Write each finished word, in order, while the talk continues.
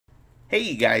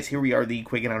Hey guys, here we are, the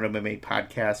Quiggin Out MMA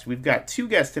Podcast. We've got two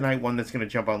guests tonight, one that's going to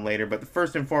jump on later, but the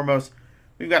first and foremost,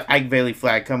 we've got Ike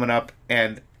Vallie-Flagg coming up,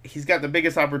 and he's got the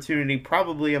biggest opportunity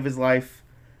probably of his life.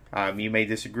 You may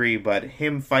disagree, but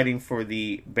him fighting for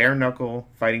the bare knuckle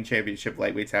fighting championship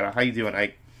lightweight title. How you doing,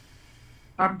 Ike?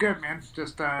 I'm good, man. It's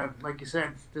just like you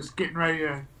said, just getting ready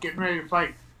to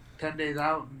fight. 10 days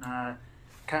out and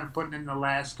kind of putting in the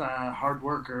last hard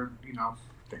work, or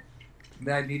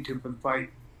that I need to for the fight.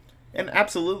 And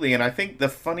absolutely, and I think the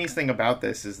funniest thing about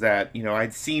this is that,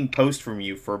 I'd seen posts from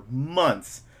you for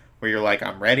months where you're like,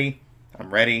 I'm ready.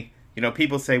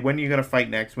 People say, when are you going to fight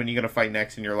next? When are you going to fight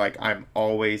next? And you're like, I'm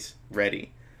always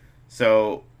ready.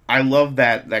 So I love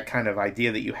that kind of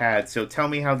idea that you had. So tell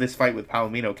me how this fight with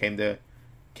Palamino came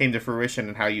to fruition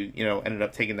and how you, ended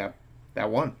up taking that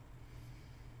one.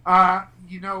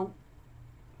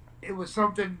 It was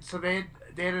something, so they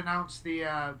had announced the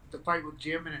fight with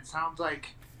Jim, and it sounds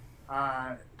like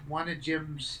one of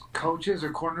Jim's coaches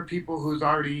or corner people who's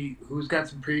got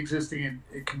some pre-existing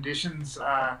conditions,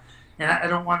 and I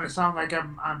don't want to sound like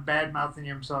I'm bad mouthing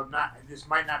him, so this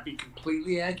might not be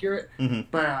completely accurate. Mm-hmm.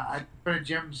 But one of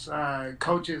Jim's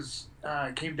coaches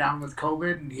came down with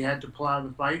COVID, and he had to pull out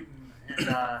of the fight,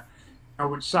 and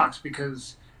which sucks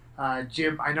because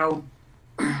Jim, I know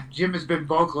Jim has been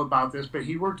vocal about this, but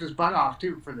he worked his butt off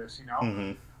too for this,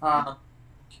 Mm-hmm.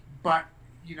 But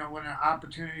when an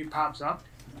opportunity pops up,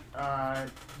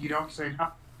 you don't say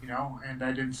no, and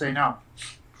I didn't say no.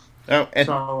 Oh, and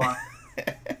so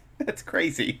that's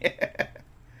crazy.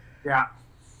 Yeah.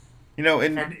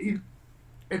 And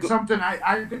it's something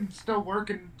I've been still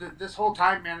working this whole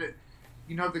time, man.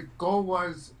 The goal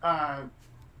was, I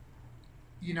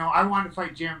wanted to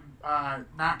fight Jim,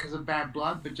 not because of bad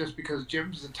blood, but just because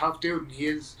Jim's a tough dude, and he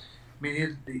is.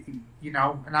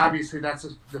 And obviously that's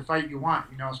the fight you want,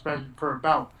 especially for a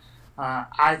belt.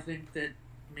 I think that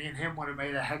me and him would have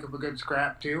made a heck of a good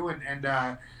scrap too, and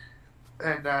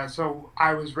so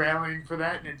I was rallying for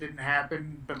that, and it didn't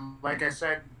happen. But like I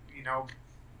said,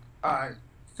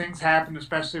 things happen,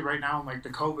 especially right now in like the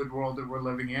COVID world that we're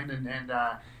living in, and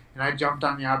I jumped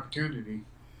on the opportunity.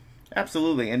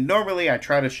 Absolutely, and normally I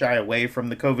try to shy away from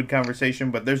the COVID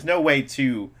conversation, but there's no way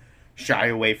to shy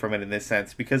away from it in this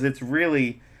sense, because it's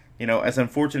really, as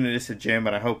unfortunate as to Jim,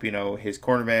 and I hope, his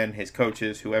cornerman, his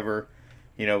coaches, whoever,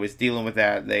 is dealing with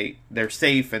that, they're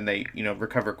safe and they,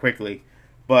 recover quickly.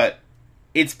 But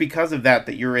it's because of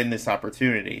that you're in this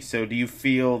opportunity. So do you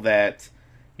feel that,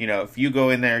 if you go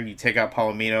in there, you take out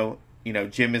Palamino,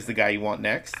 Jim is the guy you want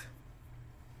next?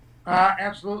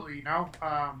 Absolutely,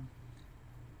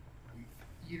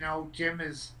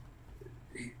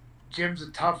 Jim's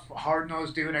a tough,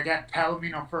 hard-nosed dude. I got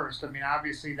Palomino first. I mean,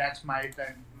 obviously that's my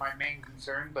main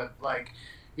concern. But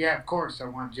yeah, of course I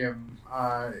want Jim.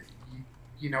 I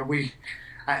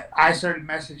started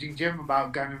messaging Jim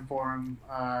about gunning for him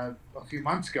a few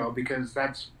months ago because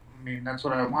that's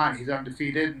what I want. He's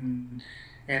undefeated, and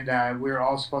we were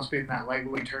all supposed to be in that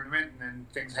lightweight tournament, and then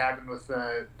things happened with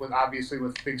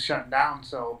things shutting down.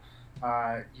 So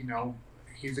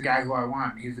he's the guy who I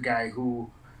want. He's the guy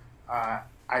who.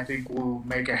 I think will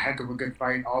make a heck of a good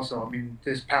fight. Also,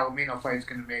 this Palomino fight is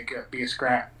going to be a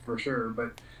scrap for sure.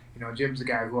 But Jim's the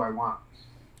guy who I want.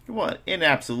 Well, and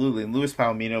absolutely, Luis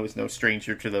Palamino is no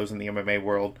stranger to those in the MMA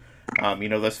world.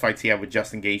 Those fights he had with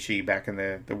Justin Gaethje back in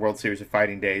the World Series of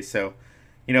Fighting days. So,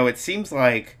 it seems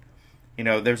like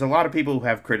there's a lot of people who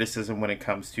have criticism when it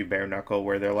comes to bare knuckle,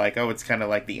 where they're like, oh, it's kind of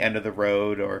like the end of the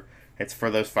road, or it's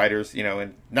for those fighters.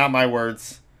 And not my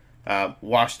words.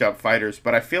 Washed up fighters,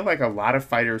 but I feel like a lot of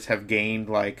fighters have gained,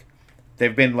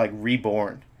 they've been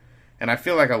reborn, and I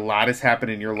feel like a lot has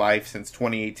happened in your life since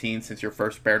 2018, since your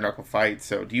first bare knuckle fight.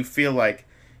 So do you feel like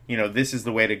this is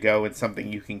the way to go and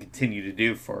something you can continue to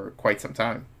do for quite some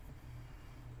time?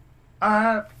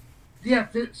 Yeah,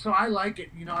 so I like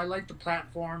it. I like the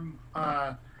platform.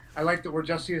 I like that we're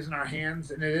just using our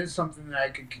hands, and it is something that I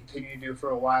could continue to do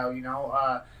for a while.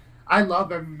 I love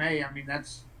MMA.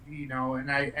 That's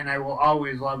and I will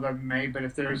always love MMA. But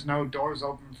if there's no doors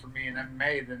open for me in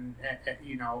MMA, then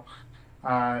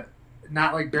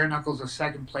not like bare knuckles a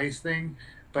second place thing,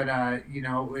 but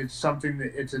it's something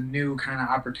that it's a new kind of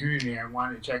opportunity. I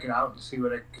wanted to check it out and see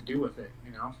what I could do with it.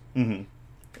 Mm-hmm.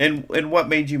 And what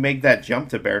made you make that jump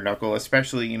to bare knuckle,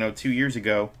 especially 2 years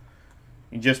ago?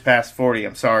 You just passed 40.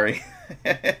 I'm sorry,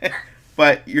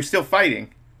 but you're still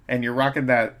fighting. And you're rocking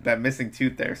that missing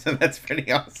tooth there, so that's pretty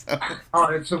awesome. Oh,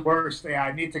 it's the worst. Yeah,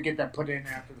 I need to get that put in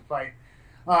after the fight.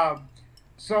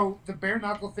 So the bare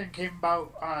knuckle thing came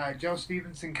about. Joe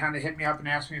Stevenson kind of hit me up and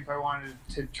asked me if I wanted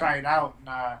to try it out,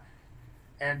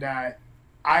 and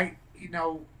I,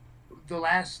 the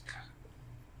last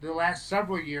the last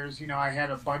several years, I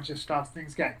had a bunch of stuff.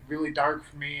 Things got really dark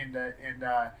for me,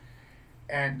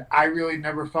 and I really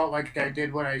never felt like I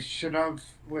did what I should have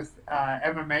with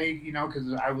MMA,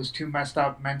 because I was too messed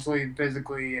up mentally and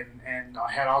physically, and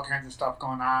I had all kinds of stuff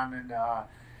going on,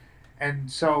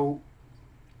 and so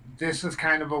this is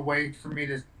kind of a way for me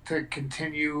to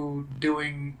continue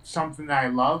doing something that I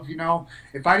love.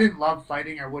 If I didn't love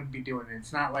fighting, I wouldn't be doing it.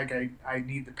 It's not like I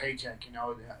need the paycheck.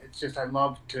 It's just I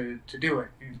love to do it.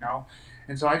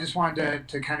 And so I just wanted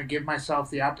to kind of give myself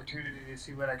the opportunity to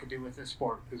see what I could do with this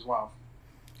sport as well.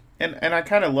 And I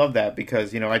kind of love that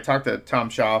because, I talked to Tom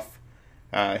Schaff.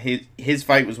 His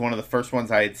fight was one of the first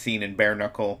ones I had seen in bare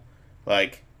knuckle,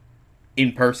 like,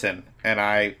 in person. And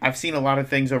I've seen a lot of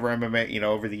things over MMA,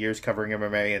 over the years covering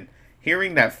MMA. And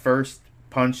hearing that first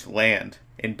punch land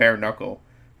in bare knuckle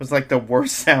was like the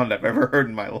worst sound I've ever heard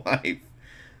in my life.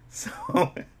 So,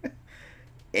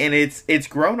 and it's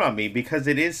grown on me because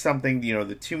it is something, the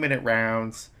 2-minute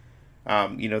rounds,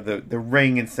 the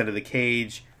ring instead of the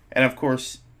cage. And of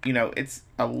course, it's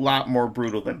a lot more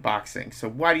brutal than boxing. So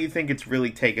why do you think it's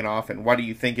really taken off, and why do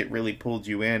you think it really pulled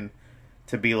you in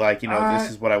to be like,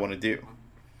 this is what I want to do?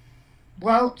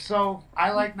 Well, so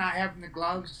I like not having the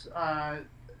gloves.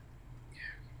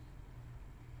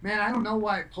 Man, I don't know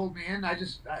why it pulled me in. I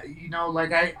just,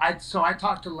 so I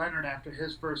talked to Leonard after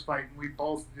his first fight, and we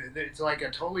both, it's like a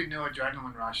totally new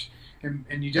adrenaline rush. And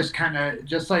you just kind of,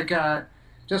 just like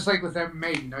with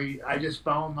MMA, I just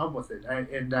fell in love with it.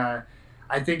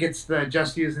 I think it's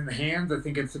just using the hands. I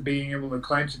think it's the being able to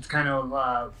clench. It's kind of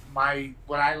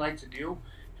what I like to do,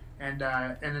 and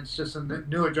it's just a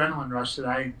new adrenaline rush that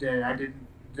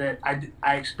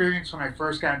I experienced when I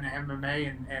first got into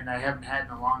MMA, and I haven't had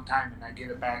in a long time, and I get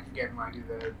it back again when I do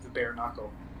the bare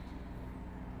knuckle.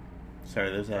 Sorry,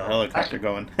 there's a helicopter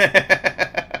going.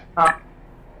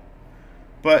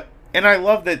 But I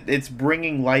love that it's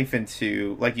bringing life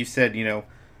into, like you said,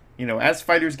 as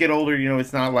fighters get older,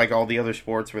 it's not like all the other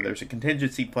sports where there's a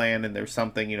contingency plan and there's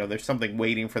something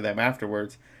waiting for them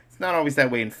afterwards. It's not always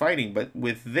that way in fighting, but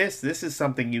with this is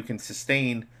something you can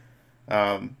sustain,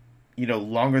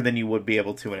 longer than you would be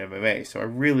able to in MMA. So I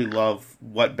really love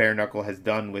what bare knuckle has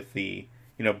done with the,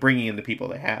 bringing in the people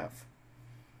they have.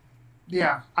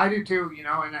 Yeah, I do too,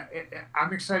 and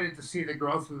I'm excited to see the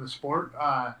growth of the sport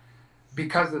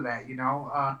because of that,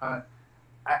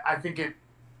 I think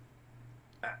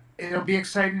it'll be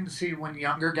exciting to see when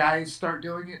younger guys start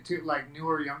doing it too, like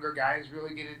newer younger guys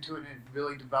really get into it, and it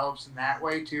really develops in that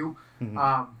way too.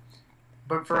 Mm-hmm.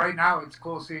 But for right now, it's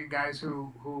cool seeing guys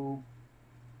who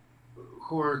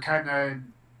are kind of,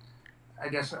 I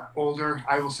guess, older.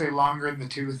 I will say longer in the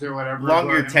tooth or whatever.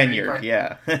 Longer tenured,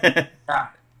 yeah.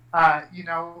 Yeah.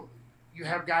 You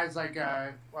have guys like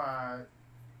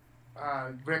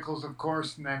Rickels, of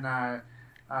course, and then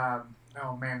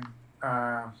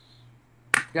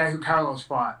guy who Carlos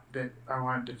fought that I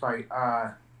wanted to fight.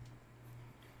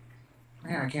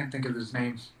 Man, I can't think of his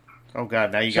name. Oh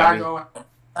God, now you got me. Thiago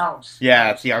Alves.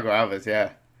 Yeah, Thiago Alves.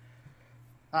 Yeah.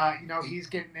 He's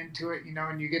getting into it.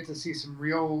 And you get to see some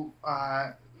real,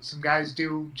 some guys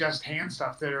do just hand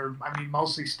stuff that are,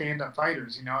 mostly stand-up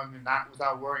fighters. And not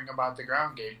without worrying about the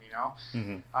ground game.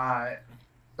 Mm-hmm.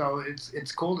 So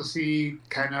it's cool to see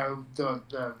kind of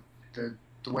the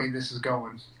way this is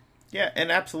going. Yeah,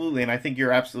 and absolutely, and I think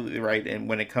you're absolutely right. And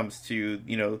when it comes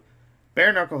to,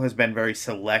 bare knuckle has been very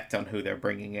select on who they're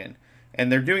bringing in, and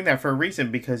they're doing that for a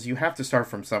reason because you have to start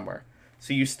from somewhere.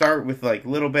 So you start with like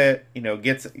little bit,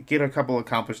 get a couple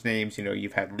accomplished names.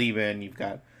 You've had Levin, you've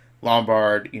got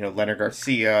Lombard, Leonard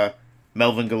Garcia,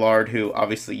 Melvin Gillard, who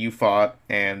obviously you fought,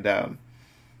 and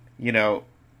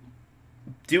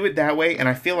do it that way. And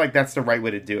I feel like that's the right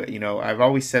way to do it. I've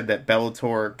always said that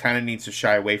Bellator kind of needs to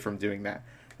shy away from doing that.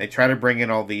 They try to bring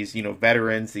in all these,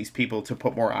 veterans, these people to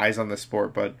put more eyes on the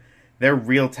sport, but their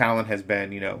real talent has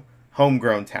been,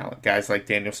 homegrown talent. Guys like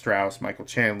Daniel Strauss, Michael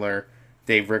Chandler,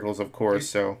 Dave Rickels, of course.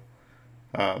 So,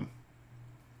 I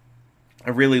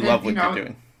really love what they're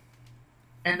doing.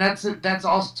 And that's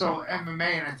also MMA,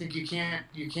 and I think you can't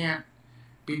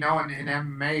be known in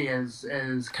MMA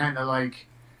as kind of like,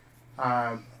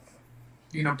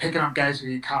 picking up guys who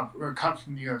get cut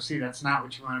from the UFC. That's not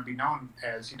what you want to be known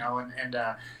as,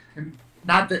 and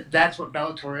not that that's what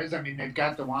Bellator is. They've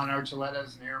got the Juan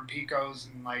Archuletas and Aaron Picos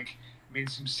and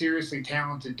some seriously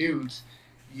talented dudes,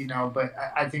 but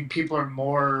I think people are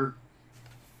more,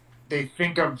 they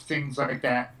think of things like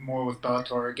that more with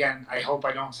Bellator. Again, I hope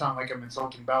I don't sound like I'm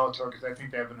insulting Bellator because I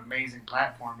think they have an amazing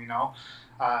platform,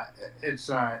 it's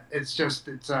I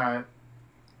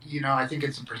think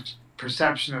it's a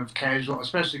perception of casual,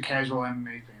 especially casual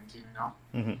MMA fans,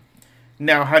 Mm-hmm.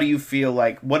 Now, how do you feel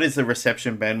like, what has the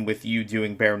reception been with you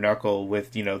doing bare knuckle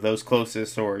with, those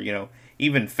closest or,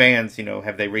 even fans,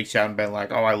 have they reached out and been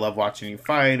like, oh, I love watching you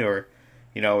fight, or,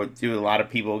 do a lot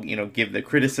of people, give the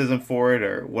criticism for it,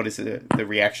 or what has the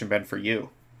reaction been for you?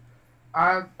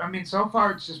 I mean, so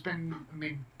far it's just been,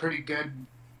 pretty good.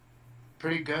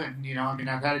 Pretty good,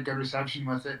 I've had a good reception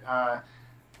with it.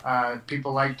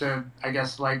 People like to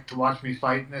watch me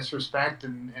fight in this respect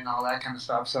and all that kind of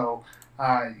stuff. So,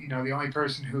 the only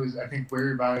person who's I think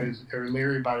leery about it is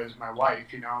my wife,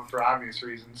 for obvious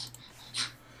reasons.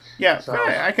 Yeah, so,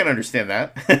 I can understand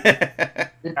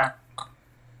that. Yeah,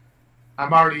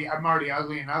 I'm already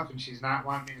ugly enough, and she's not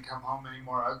wanting me to come home any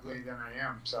more ugly than I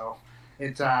am. So,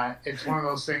 it's one of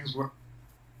those things where,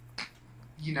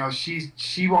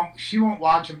 she won't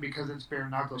watch them because it's bare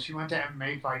knuckle. She went to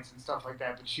MMA fights and stuff like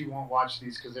that, but she won't watch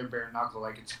these because they're bare knuckle.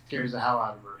 Like, it scares the hell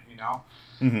out of her,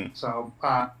 Mm-hmm. So,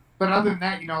 but other than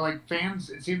that, like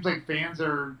fans, it seems like fans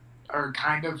are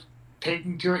kind of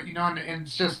taking to it, and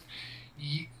it's just,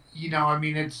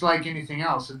 it's like anything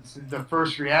else. It's the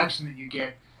first reaction that you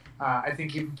get. I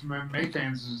think even from MMA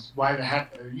fans is why the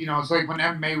heck, it's like when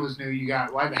MMA was new, you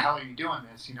got, why the hell are you doing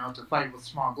this? To fight with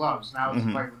small gloves. Now it's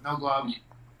a fight with no gloves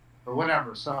or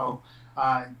whatever. So,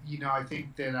 I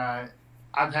think that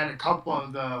I've had a couple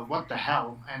of the what the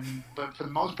hell, but for the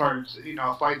most part, it's,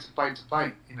 a fight's a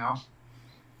fight,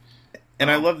 And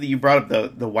I love that you brought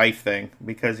up the wife thing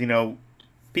because,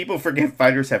 people forget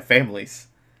fighters have families.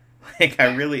 Like,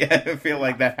 I feel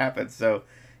like that happens. So,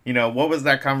 what was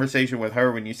that conversation with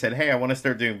her when you said, hey, I want to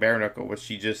start doing bare knuckle? Was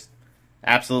she just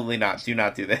absolutely not, do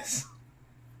not do this?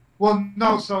 Well,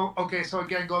 no. So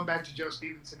again, going back to Joe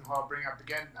Stevenson, who I'll bring up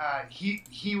again,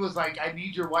 he was like, I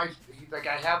need your wife. He's like,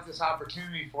 I have this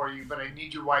opportunity for you, but I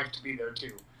need your wife to be there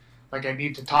too. Like, I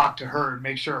need to talk to her and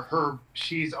make sure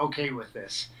she's okay with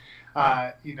this.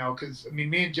 Because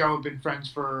me and Joe have been friends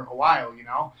for a while,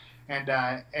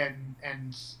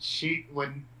 and she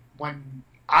when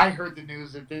I heard the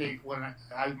news that when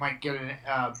I might get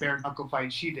a bare knuckle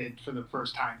fight, she did for the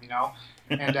first time,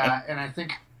 and I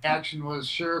think action was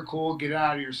sure, cool, get it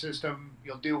out of your system,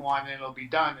 you'll do one and it'll be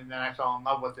done, and then I fell in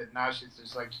love with it. Now she's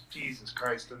just like, Jesus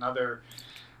Christ, another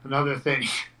thing.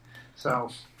 So.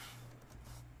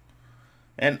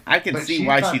 And I can see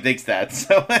why she thinks that.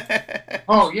 So.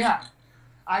 Oh yeah,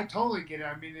 I totally get it.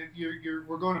 I mean,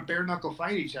 we're going to bare knuckle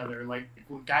fight each other. Like,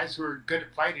 guys who are good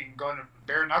at fighting going to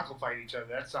bare knuckle fight each other.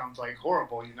 That sounds like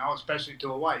horrible, especially to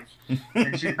a wife.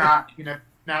 And she's not,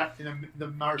 not in the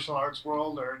martial arts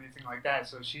world or anything like that.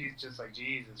 So she's just like,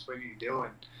 Jesus, what are you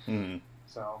doing? Mm-hmm.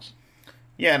 So.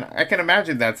 Yeah, and I can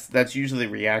imagine that's usually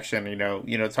reaction.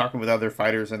 Talking with other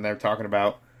fighters and they're talking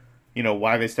about,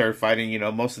 why they started fighting.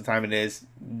 Most of the time it is,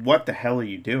 what the hell are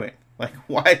you doing? Like,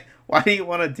 why do you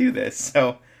want to do this?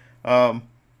 So,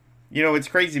 it's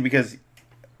crazy because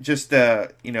just,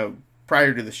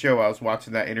 prior to the show, I was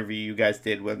watching that interview you guys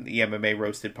did with the MMA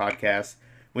Roasted podcast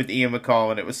with Ian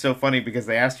McCall, and it was so funny because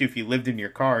they asked you if you lived in your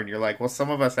car, and you're like, well, some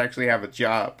of us actually have a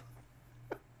job.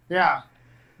 Yeah.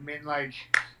 I mean, like,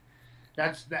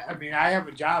 I have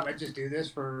a job. I just do this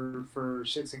for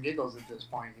shits and giggles at this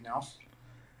point,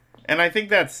 And I think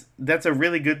that's a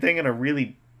really good thing and a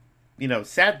really,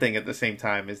 sad thing at the same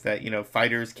time is that,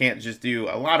 fighters can't just do,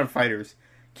 a lot of fighters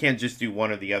can't just do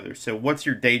one or the other. So what's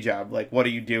your day job? Like, what are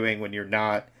you doing when you're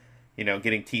not,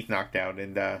 getting teeth knocked out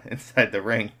inside the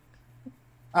ring?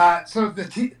 So the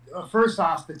teeth, first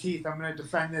off, the teeth, I'm going to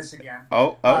defend this again.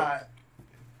 Oh.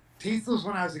 Teeth was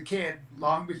when I was a kid,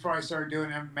 long before I started doing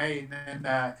MMA, and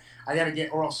then I got to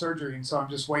get oral surgery, and so I'm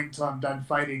just waiting until I'm done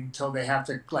fighting until they have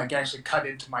to, like, actually cut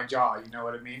into my jaw, you know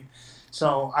what I mean?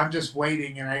 So I'm just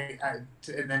waiting, and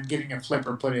and then getting a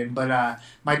flipper put in. But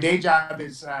my day job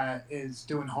is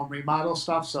doing home remodel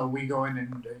stuff. So we go in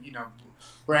and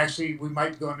we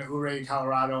might go into Ouray,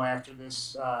 Colorado after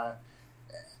this,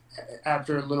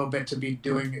 after a little bit to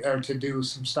do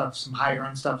some stuff, some higher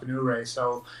end stuff in Ouray.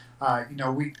 So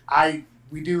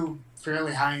we do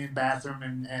fairly high end bathroom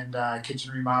and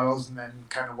kitchen remodels, and then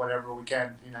kind of whatever we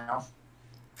can,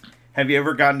 Have you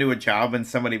ever gotten to a job and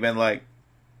somebody been like,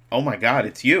 oh my God,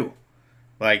 it's you?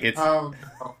 Like, it's... Oh,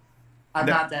 no. I'm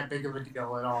not that big of a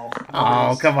deal at all.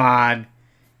 Oh, come on.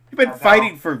 You've been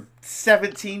fighting for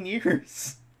 17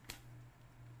 years.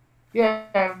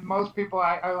 Yeah, most people,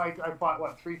 I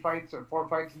fought, 3 fights or 4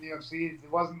 fights in the UFC.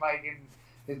 It wasn't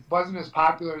it wasn't as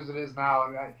popular as it is now.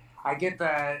 I get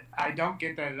that. I don't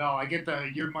get that at all. I get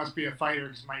the, you must be a fighter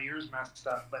because my ears messed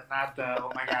up, but not the,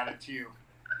 oh my God, it's you.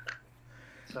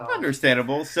 So.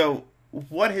 Understandable. So,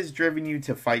 what has driven you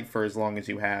to fight for as long as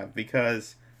you have?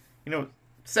 Because,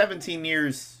 17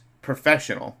 years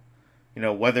professional,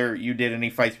 whether you did any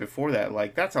fights before that,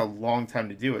 like, that's a long time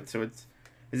to do it. So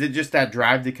is it just that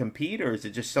drive to compete, or is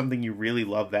it just something you really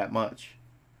love that much?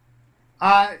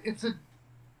 I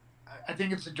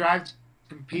think it's a drive to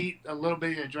compete, a little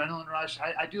bit of adrenaline rush.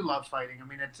 I do love fighting. I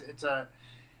mean,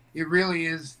 it really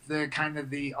is the kind of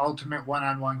the ultimate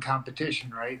one-on-one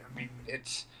competition, right? I mean,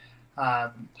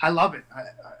 I love it.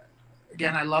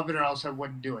 Again, I love it, or else I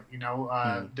wouldn't do it.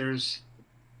 There's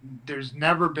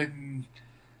never been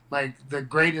like the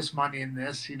greatest money in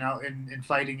this, in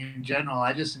fighting in general.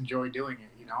 I just enjoy doing it.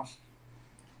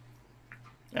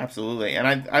 Absolutely. And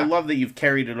I love that you've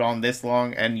carried it on this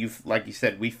long, and you've, like you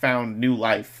said, we found new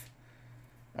life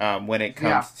when it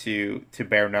comes to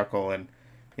bare knuckle. And,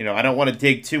 I don't want to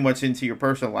dig too much into your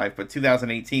personal life, but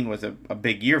 2018 was a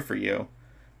big year for you,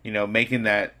 making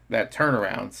that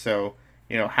turnaround. So,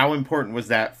 how important was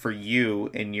that for you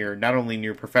in your, not only in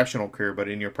your professional career, but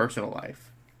in your personal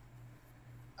life?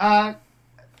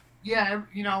 Yeah,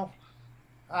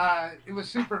 it was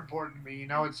super important to me.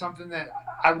 It's something that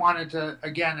I wanted to.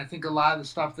 Again, I think a lot of the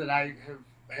stuff that I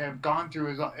have gone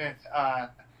through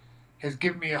has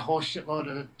given me a whole shitload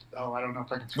of. Oh, I don't know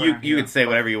if I can swear. You can say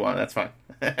whatever you want. That's fine.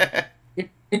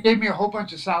 It gave me a whole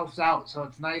bunch of Souths out, so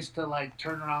it's nice to like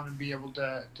turn around and be able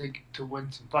to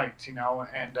win some fights,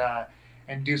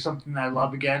 and do something that I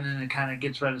love again, and it kind of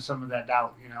gets rid of some of that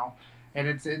doubt, and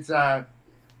it's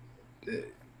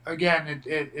again,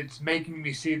 it's making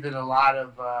me see that a lot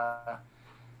of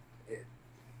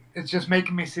it's just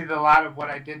making me see that a lot of what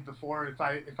I did before, if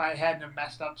I hadn't have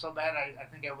messed up so bad, I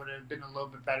think I would have been a little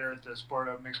bit better at the sport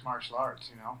of mixed martial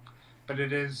arts, But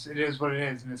it is what it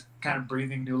is, and it's kind of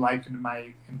breathing new life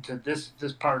into this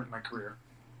part of my career.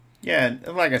 Yeah, and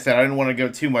like I said, I didn't want to go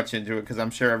too much into it because I'm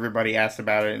sure everybody asked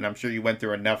about it, and I'm sure you went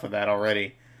through enough of that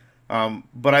already.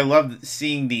 But I loved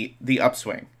seeing the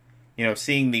upswing.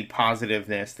 Seeing the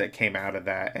positiveness that came out of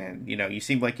that. And, you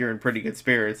seem like you're in pretty good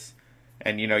spirits.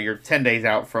 And, you're 10 days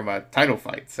out from a title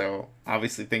fight. So,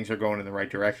 obviously, things are going in the right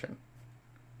direction.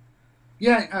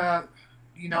 Yeah,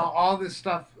 all this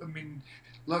stuff, I mean,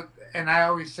 look, and I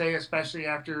always say, especially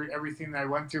after everything that I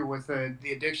went through with the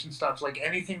addiction stuff, like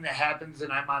anything that happens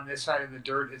and I'm on this side of the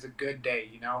dirt is a good day,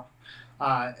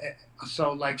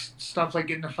 So, like, stuff like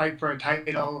getting a fight for a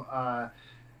title,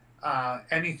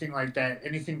 anything like that,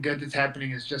 anything good that's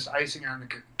happening is just icing on the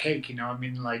cake. I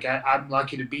mean, like I'm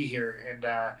lucky to be here,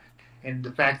 and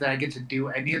the fact that I get to do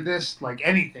any of this, like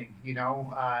anything, and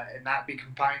not be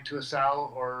confined to a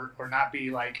cell or not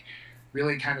be like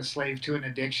really kind of slave to an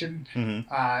addiction,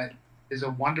 is a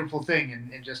wonderful thing,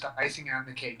 and just icing on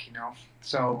the cake.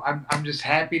 So I'm just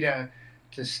happy to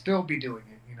still be doing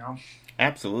it.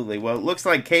 Absolutely. Well, it looks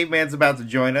like Caveman's about to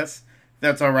join us. If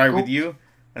that's all right with you,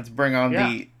 let's bring on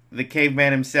the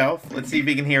Caveman himself. Let's see if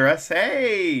he can hear us.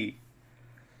 Hey!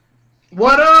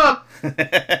 What up?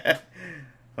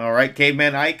 All right,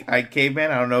 Caveman Ike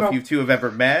Caveman. I don't know if you two have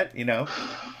ever met,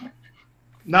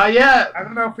 Not yet. I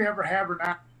don't know if we ever have or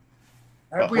not.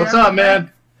 What's up,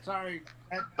 man? Sorry.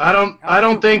 I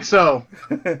don't think so.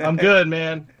 I'm good,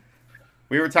 man.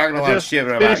 We were talking a lot of shit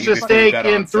about finished you. Finished the steak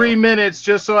in 3 minutes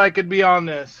just so I could be on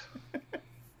this.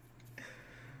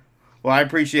 Well, I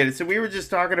appreciate it. So we were just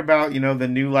talking about, the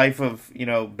new life of,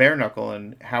 bare knuckle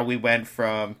and how we went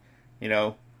from,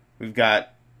 we've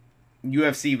got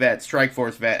UFC vet,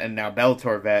 Strikeforce vet, and now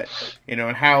Bellator vet, and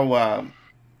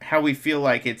how we feel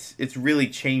like it's really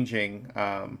changing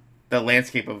the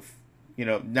landscape of,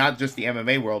 not just the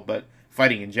MMA world, but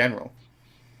fighting in general.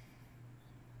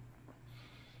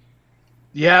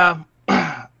 Yeah.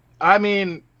 I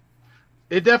mean,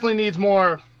 it definitely needs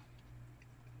more,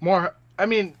 I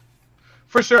mean,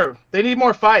 for sure. They need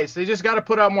more fights. They just got to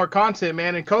put out more content,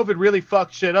 man. And COVID really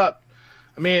fucked shit up.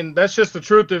 I mean, that's just the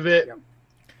truth of it.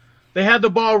 They had the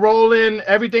ball rolling.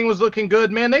 Everything was looking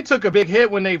good. Man, they took a big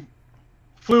hit when they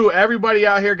flew everybody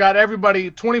out here, got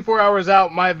everybody 24 hours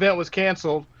out. My event was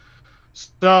canceled.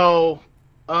 So,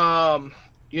 no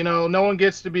one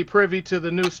gets to be privy to the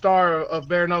new star of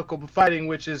bare knuckle fighting,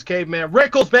 which is Caveman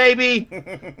Rickels, baby.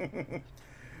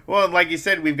 Well, like you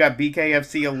said, we've got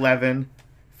BKFC 11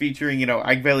 featuring,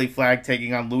 Ike Vallie-Flagg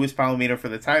taking on Luis Palamino for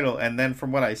the title. And then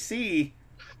from what I see,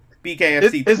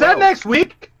 BKFC 12. Is that next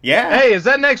week? Yeah. Hey, is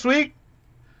that next week?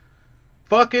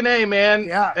 Fucking A, man.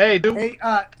 Yeah. Hey, dude. Hey,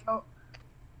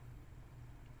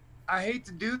 I hate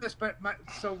to do this, but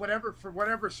whatever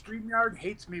StreamYard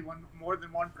hates me when more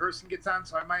than one person gets on,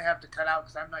 so I might have to cut out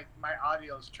because I'm like my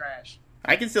audio's trash.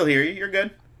 I can still hear you. You're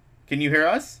good. Can you hear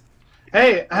us?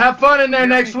 Hey, have fun in there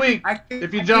next week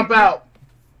if you jump out.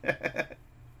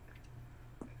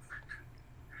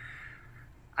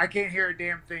 I can't hear a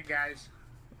damn thing, guys.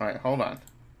 All right, hold on.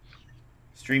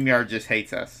 StreamYard just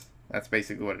hates us. That's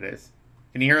basically what it is.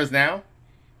 Can you hear us now?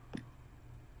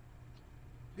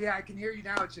 Yeah, I can hear you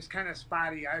now. It's just kind of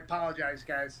spotty. I apologize,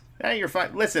 guys. Hey, you're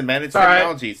fine. Listen, man, it's all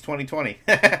technology. right. It's 2020.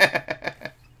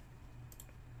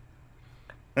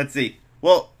 Let's see.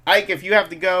 Well, Ike, if you have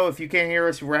to go, if you can't hear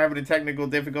us, we're having a technical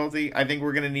difficulty, I think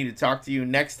we're going to need to talk to you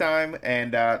next time,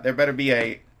 and there better be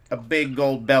a big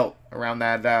gold belt around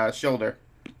that shoulder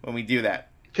when we do that.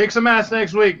 Kick some ass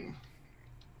next week.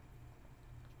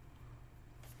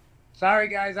 Sorry,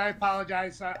 guys. I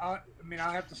apologize. I'll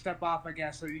have to step off, I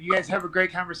guess. So you guys have a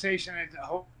great conversation, and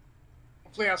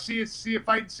hopefully I'll see you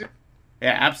fighting soon.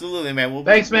 Yeah, absolutely, man. We'll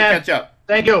Thanks, man. catch up.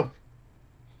 Thank you.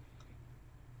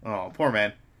 Oh, poor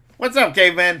man. What's up,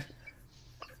 Caveman?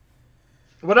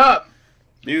 What up?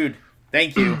 Dude,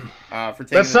 thank you for taking That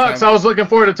the sucks. time. I was looking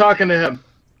forward to talking to him.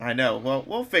 I know. Well,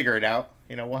 we'll figure it out.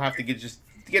 You know, we'll have to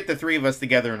get the three of us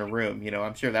together in a room. You know,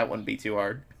 I'm sure that wouldn't be too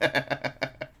hard.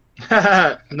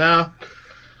 No.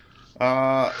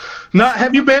 No.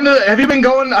 Have you been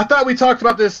going? I thought we talked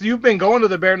about this. You've been going to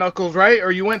the bare knuckles, right?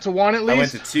 Or you went to one at least? I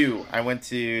went to two. I went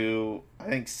to, I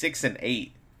think, 6 and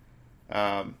 8.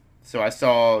 So I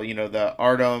saw, the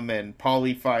Artem and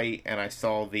Paulie fight, and I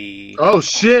saw the... Oh,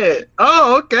 shit.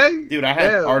 Oh, okay. Dude, I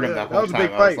had Artem the whole was a time.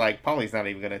 big I was fight. like, Paulie's not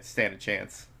even going to stand a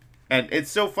chance. And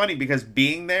it's so funny because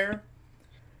being there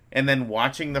and then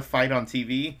watching the fight on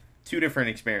TV, two different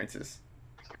experiences.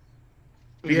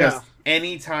 Because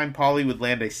anytime Paulie would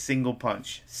land a single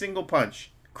punch,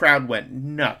 crowd went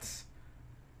nuts.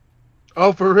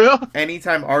 Oh, for real?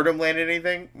 Anytime Artem landed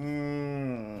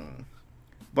anything,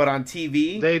 but on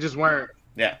TV... They just weren't.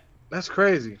 Yeah. That's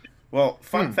crazy. Well,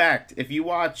 fun fact, if you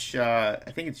watch, I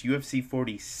think it's UFC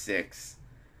 46,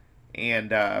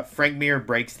 and Frank Mir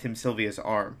breaks Tim Sylvia's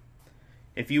arm.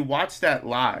 If you watch that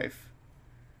live,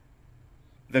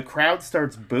 the crowd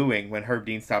starts booing when Herb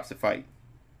Dean stops the fight.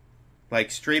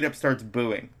 Like, straight up starts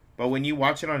booing. But when you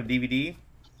watch it on a DVD,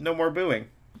 no more booing.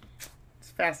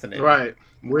 It's fascinating. Right.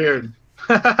 Weird.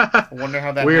 I wonder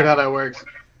how that Weird happened. how that works.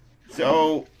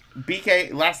 So,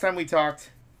 BK, last time we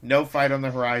talked, no fight on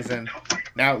the horizon.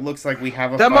 Now it looks like we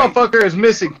have a That fight. motherfucker is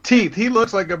missing teeth. He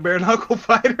looks like a bare knuckle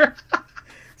fighter.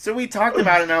 So we talked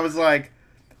about it, and I was like,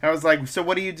 so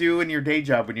what do you do in your day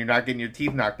job when you're not getting your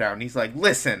teeth knocked out? And he's like,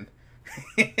 listen.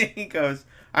 He goes,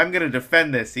 I'm going to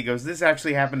defend this. He goes, this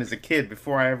actually happened as a kid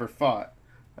before I ever fought.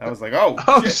 I was like,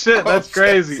 oh shit, that's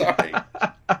crazy. Sorry.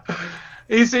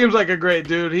 He seems like a great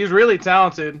dude. He's really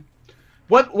talented.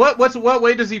 What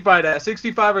weight does he fight at?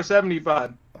 65 or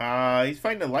 75? He's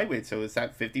fighting a lightweight, so is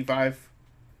that 55?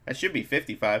 That should be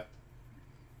 55.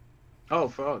 Oh,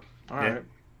 fuck. All right.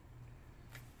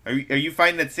 Are you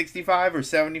fighting at 65 or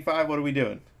 75? What are we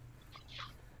doing?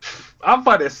 I'm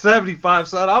fighting at 75,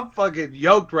 son. I'm fucking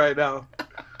yoked right now.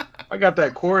 I got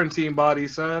that quarantine body,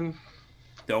 son.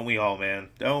 Don't we all, man?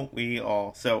 Don't we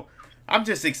all? So I'm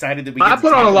just excited that we get I to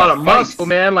put talk on a lot about of fights. muscle,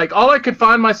 man. Like, all I could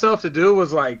find myself to do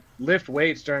was, like, lift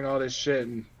weights during all this shit.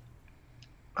 And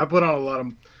I put on a lot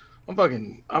of...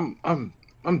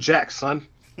 I'm jacked, son.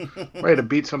 Ready to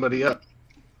beat somebody up.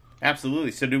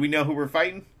 Absolutely. So do we know who we're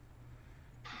fighting?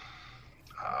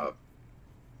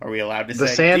 Are we allowed to The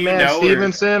say? Sandman do you know,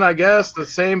 Stevenson, I guess. The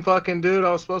same fucking dude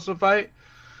I was supposed to fight.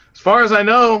 As far as I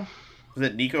know... Was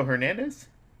it Nico Hernandez?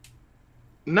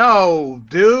 No,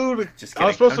 dude. Just I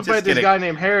was kidding. supposed I'm to just fight this kidding. guy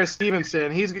named Harris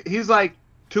Stevenson. He's like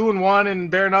 2-1 in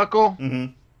bare knuckle.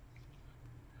 Mm-hmm.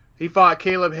 He fought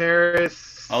Caleb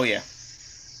Harris. Oh, yeah.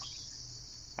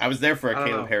 I was there for a I don't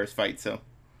Caleb know. Harris fight, so.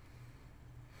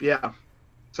 Yeah.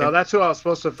 So Yeah. that's who I was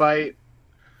supposed to fight.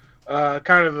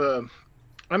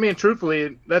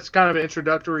 Truthfully, that's kind of an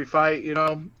introductory fight, you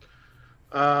know.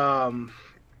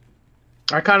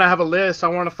 I kind of have a list. I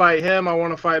want to fight him. I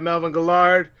want to fight Melvin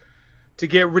Gillard to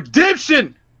get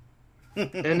redemption.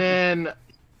 and then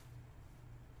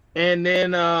I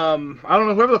don't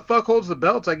know, whoever the fuck holds the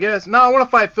belts, I guess. No, I want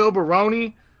to fight Phil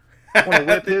Baroni. I want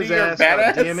to whip The his New York ass. God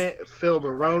Badass? damn it. Phil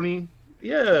Baroni.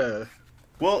 Yeah.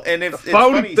 Well, and if it's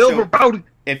Phony funny, Phil so Baroni.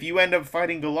 if you end up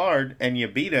fighting Gillard and you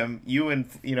beat him, you and,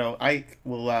 Ike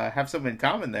will have something in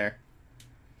common there.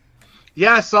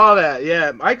 Yeah, I saw that.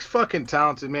 Yeah, Ike's fucking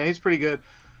talented, man. He's pretty good.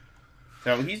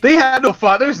 So he's They had no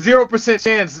fight. There's 0%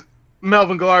 chance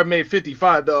Melvin Gillard made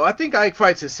 55, though. I think Ike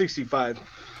fights at 65.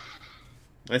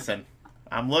 Listen,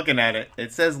 I'm looking at it.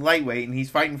 It says lightweight, and he's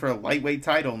fighting for a lightweight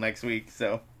title next week.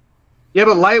 So Yeah,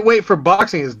 but lightweight for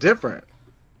boxing is different.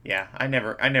 yeah, I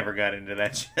never got into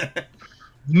that shit.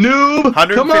 Noob!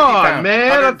 150 Come on, pounds.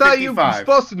 man. I thought you were 155.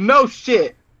 supposed to know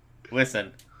shit.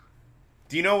 Listen,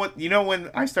 do you know when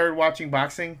I started watching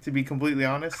boxing? To be completely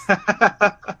honest,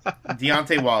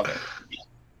 Deontay Wilder.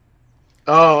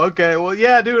 Oh, okay. Well,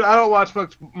 yeah, dude, I don't watch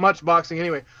much boxing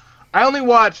anyway. I only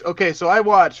watch. Okay, so I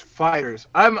watch fighters.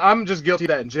 I'm just guilty of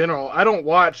that in general. I don't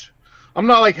watch. I'm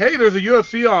not like, hey, there's a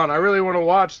UFC on. I really want to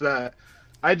watch that.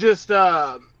 I just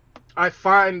I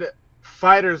find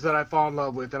fighters that I fall in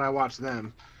love with and I watch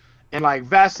them. And like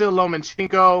Vasyl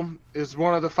Lomachenko is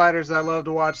one of the fighters that I love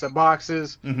to watch that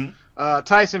boxes.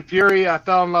 Tyson Fury, I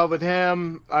fell in love with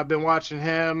him. I've been watching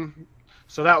him.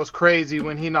 So that was crazy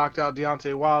when he knocked out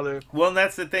Deontay Wilder. Well, and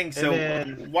that's the thing. So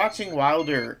watching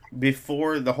Wilder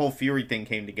before the whole Fury thing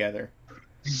came together.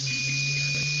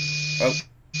 Oh,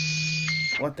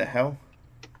 what the hell?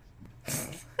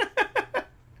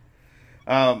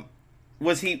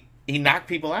 Was he knocked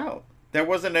people out? There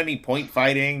wasn't any point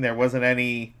fighting. There wasn't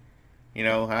any,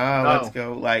 let's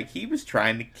go. Like, he was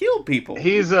trying to kill people.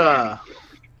 He's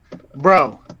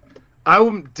bro.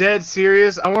 I'm dead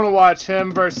serious. I want to watch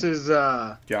him versus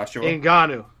Joshua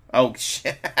Ngannou. Oh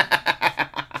shit!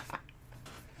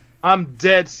 I'm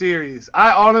dead serious.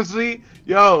 I honestly,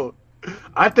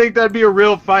 I think that'd be a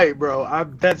real fight, bro.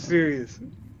 I'm dead serious.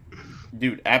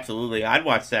 Dude, absolutely. I'd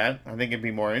watch that. I think it'd be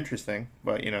more interesting,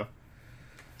 but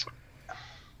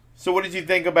So what did you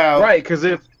think about? Right, because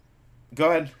Go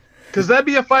ahead. Because that'd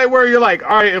be a fight where you're like, all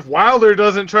right, if Wilder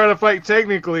doesn't try to fight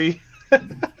technically.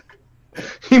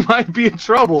 He might be in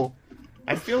trouble.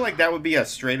 I feel like that would be a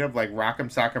straight up like Rock'em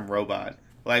Sock'em Robot.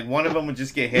 Like one of them would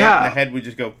just get hit and the head would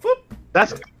just go whoop.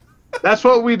 That's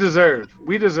what we deserved.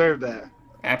 We deserved that.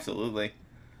 Absolutely.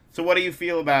 So what do you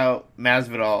feel about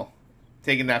Masvidal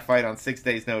taking that fight on 6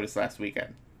 days' notice last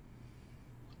weekend?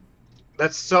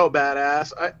 That's so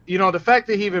badass. The fact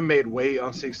that he even made weight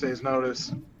on 6 days'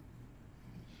 notice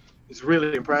is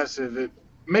really impressive. It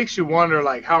makes you wonder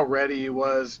like how ready he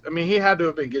was. I mean, he had to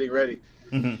have been getting ready.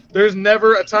 There's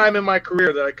never a time in my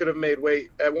career that I could have made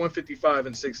weight at 155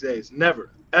 in 6 days. Never,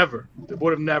 ever. It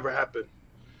would have never happened.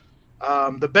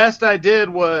 The best I did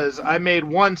was I made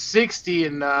 160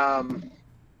 in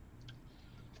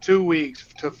 2 weeks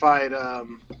to fight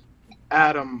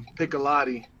Adam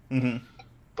Piccolotti.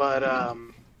 But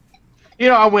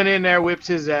I went in there, whipped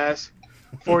his ass.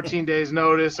 14 days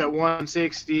notice at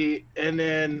 160, and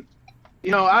then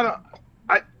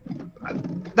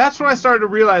that's when I started to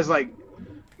realize, like,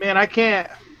 man, I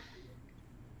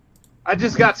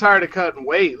just got tired of cutting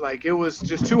weight. Like, it was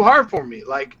just too hard for me.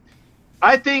 Like,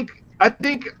 I think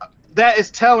that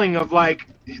is telling of, like,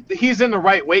 he's in the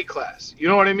right weight class. You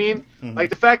know what I mean?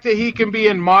 Like, the fact that he can be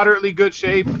in moderately good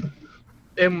shape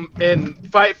and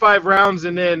fight 5 rounds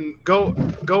and then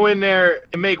go in there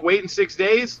and make weight in 6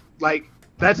 days, like,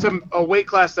 that's a weight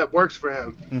class that works for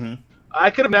him.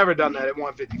 I could have never done that at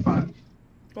 155.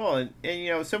 Well,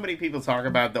 and so many people talk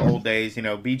about the old days.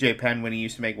 BJ Penn when he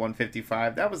used to make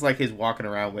 155, that was like his walking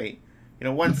around weight.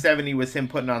 170 was him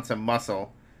putting on some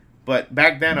muscle. But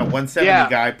back then, a 170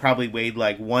 guy probably weighed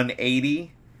like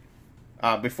 180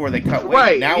 before they cut weight.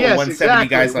 Right. Now yes, a 170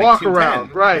 guy's like walk 210.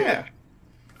 around. Right. Yeah.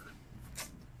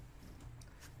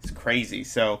 It's crazy.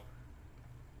 So,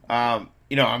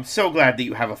 I'm so glad that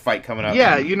you have a fight coming up.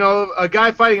 Yeah, a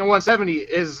guy fighting at 170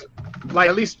 is like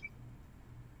at least.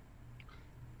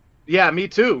 Yeah, me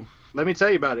too. Let me tell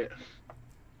you about it.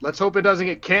 Let's hope it doesn't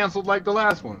get canceled like the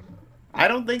last one. I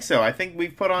don't think so. I think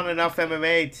we've put on enough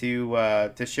MMA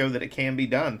to show that it can be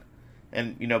done.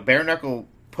 And, bare knuckle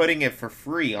putting it for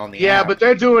free on the app. Yeah, but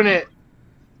they're doing it.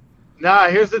 Nah,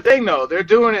 here's the thing, though. They're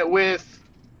doing it with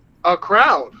a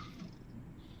crowd.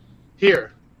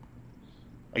 Here.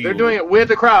 They're doing it with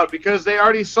the crowd because they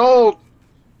already sold.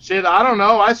 Shit, I don't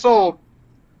know. I sold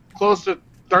close to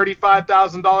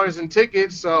 $35,000 in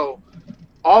tickets, so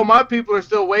all my people are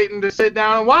still waiting to sit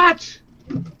down and watch.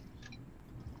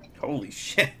 Holy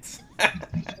shit.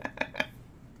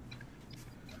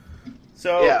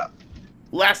 So, yeah.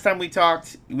 Last time we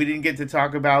talked, we didn't get to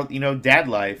talk about, dad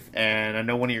life, and I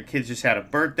know one of your kids just had a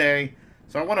birthday,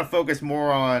 so I want to focus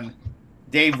more on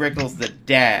Dave Rickels, the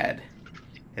dad,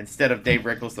 instead of Dave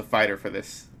Rickels, the fighter, for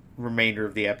this remainder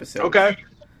of the episode. Okay.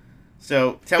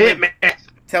 So, tell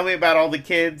me about all the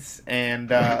kids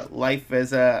and life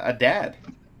as a dad.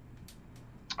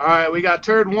 All right, we got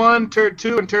turd 1, turd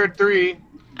 2, and turd 3.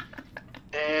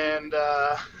 And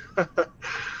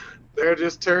they're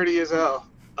just turdy as hell.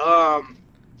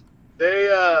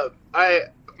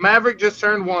 Maverick just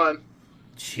turned 1.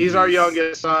 Jeez. He's our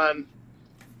youngest son.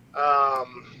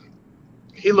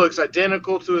 He looks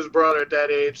identical to his brother at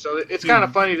that age, so it's kind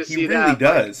of funny to see that. He really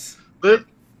does. But,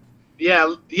 yeah,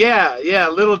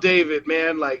 little David,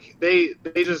 man, like they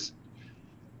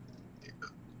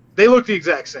look the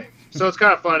exact same. So it's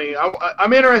kind of funny.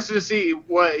 I'm interested to see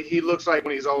what he looks like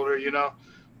when he's older,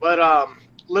 But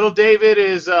little David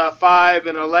is 5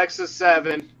 and Alexa's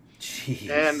 7. Jeez.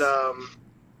 And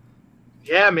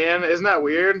yeah, man, isn't that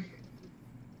weird?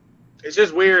 It's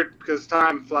just weird because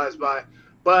time flies by.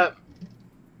 But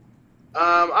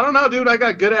I don't know, dude. I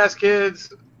got good ass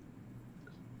kids.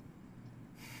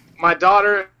 My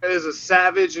daughter is a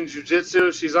savage in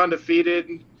jiu-jitsu. She's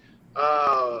undefeated.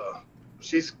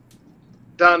 She's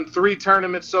done 3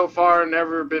 tournaments so far,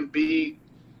 never been beat.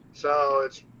 So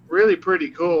it's really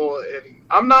pretty cool. And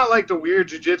I'm not like the weird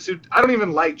jiu-jitsu. I don't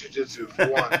even like jiu-jitsu, for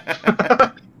one.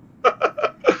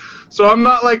 So I'm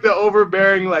not like the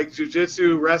overbearing like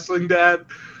jiu-jitsu wrestling dad.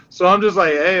 So I'm just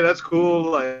like, hey, that's cool.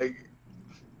 Like,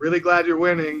 really glad you're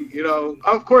winning. You know,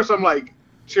 of course I'm like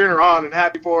cheering her on and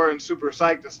happy for her and super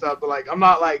psyched and stuff. But like, I'm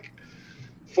not like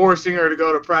forcing her to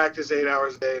go to practice 8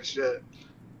 hours a day and shit.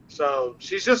 So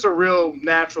she's just a real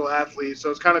natural athlete. So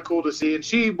it's kind of cool to see. And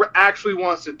she actually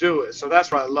wants to do it. So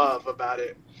that's what I love about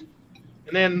it.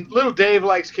 And then little Dave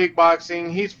likes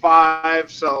kickboxing. He's 5.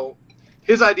 So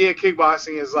his idea of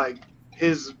kickboxing is like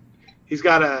he's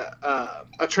got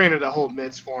a trainer to hold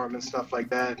mitts for him and stuff like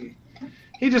that. And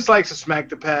he just likes to smack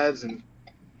the pads and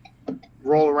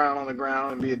roll around on the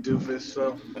ground and be a doofus.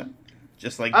 So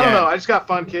just like I don't know. I just got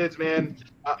fun kids, man.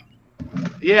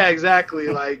 Yeah, exactly.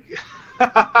 Like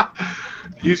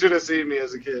you should have seen me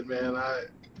as a kid, man.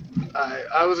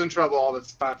 I was in trouble all the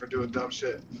time for doing dumb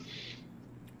shit.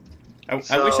 I wish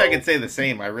I could say the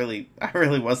same. I really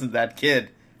wasn't that kid.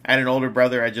 I had an older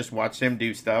brother. I just watched him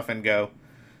do stuff and go,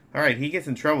 all right, he gets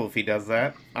in trouble if he does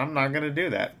that. I'm not going to do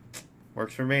that.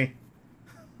 Works for me.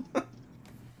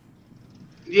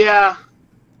 Yeah.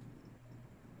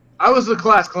 I was the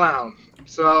class clown.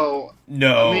 So,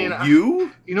 no, I mean,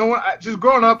 you? You know what? Just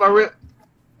growing up,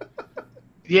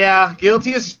 yeah,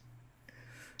 guilty as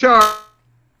charged,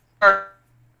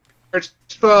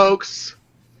 folks.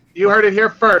 You heard it here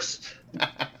first.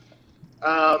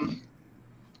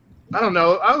 I don't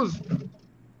know. I was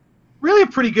really a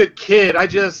pretty good kid. I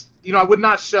just, I would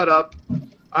not shut up.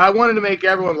 I wanted to make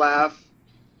everyone laugh.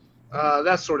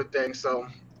 That sort of thing. So, I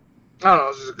don't know. I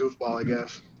was just a goofball, I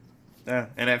guess. Yeah,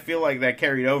 and I feel like that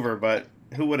carried over, but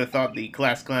who would have thought the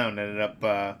class clown ended up,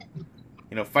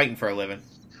 fighting for a living?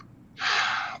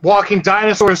 Walking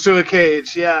dinosaurs to a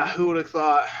cage. Yeah, who would have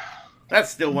thought? That's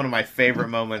still one of my favorite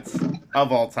moments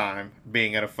of all time,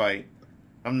 being at a fight.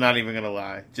 I'm not even going to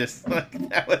lie. Just, like,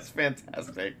 that was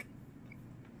fantastic.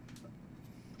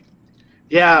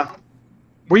 Yeah.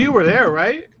 You were there,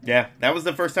 right? Yeah, that was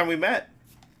the first time we met.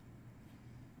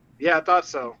 Yeah, I thought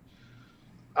so.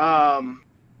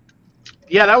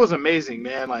 Yeah, that was amazing,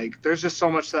 man. Like, there's just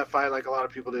so much to that fight, like, a lot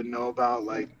of people didn't know about,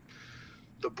 like,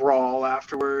 the brawl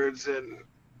afterwards and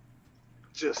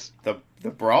just... The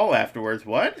brawl afterwards,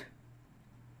 what?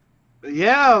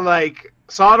 Yeah, like,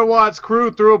 Sadawad's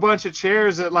crew threw a bunch of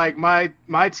chairs at, like, my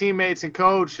teammates and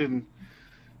coach, and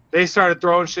they started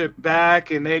throwing shit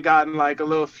back, and they got in, like, a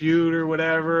little feud or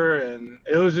whatever, and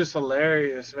it was just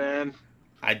hilarious, man.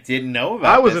 I didn't know about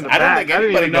this. I was in the back. I don't think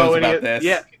anybody knows about this.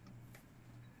 Yeah.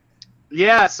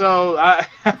 Yeah, so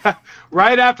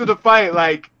right after the fight,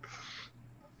 like,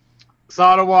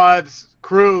 Sadawad's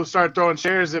crew started throwing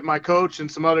chairs at my coach and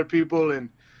some other people, and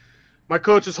my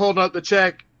coach is holding up the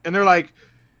check, and they're like,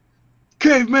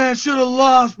 Caveman should have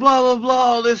lost, blah, blah, blah,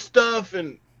 all this stuff,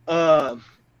 and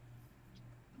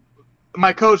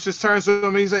my coach just turns to him,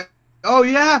 and he's like, oh,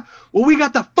 yeah? Well, we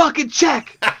got the fucking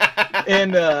check!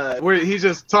 And he's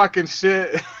just talking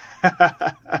shit.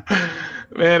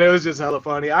 Man, it was just hella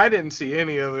funny. I didn't see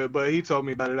any of it, but he told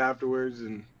me about it afterwards.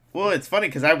 And well, it's funny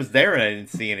because I was there and I didn't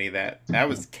see any of that. I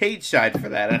was cage-side for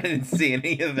that. I didn't see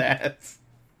any of that.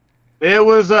 It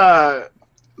was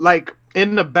like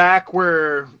in the back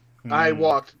where I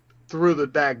walked through the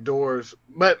back doors.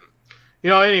 But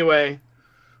anyway,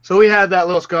 so we had that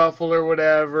little scuffle or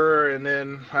whatever, and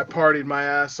then I partied my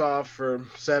ass off for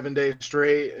 7 days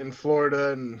straight in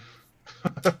Florida and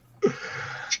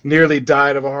nearly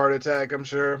died of a heart attack, I'm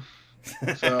sure.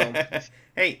 So,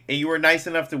 hey, you were nice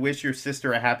enough to wish your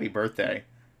sister a happy birthday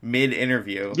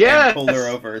mid-interview. Yeah, and pulled her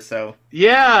over. So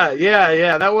yeah,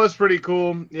 that was pretty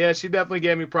cool. Yeah, she definitely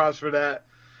gave me props for that.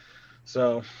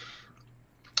 So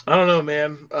I don't know,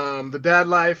 man. The dad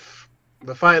life,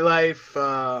 the fight life.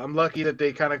 I'm lucky that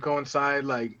they kind of coincide.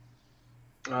 Like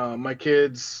my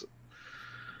kids,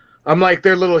 I'm like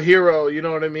their little hero. You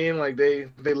know what I mean? Like they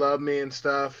love me and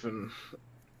stuff, and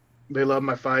they love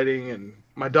my fighting. And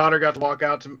my daughter got to walk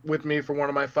out with me for one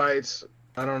of my fights.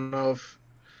 I don't know if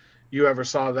you ever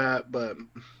saw that, but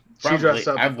she dressed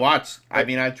up. I've watched. I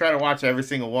mean, I try to watch every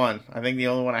single one. I think the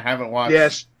only one I haven't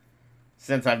watched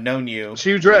since I've known you.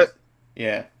 She dressed.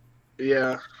 Yeah.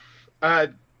 Yeah. I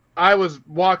I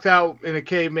walked out in a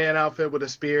caveman outfit with a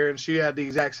spear, and she had the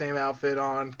exact same outfit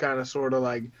on, kind of sort of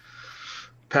like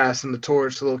passing the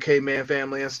torch to the little caveman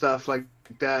family and stuff like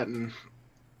that. And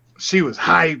she was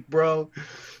hype, bro.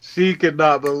 She could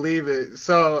not believe it.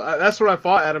 So that's where I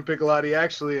fought Adam Piccolotti,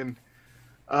 actually, and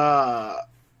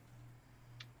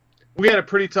we had a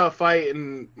pretty tough fight,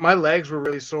 and my legs were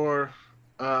really sore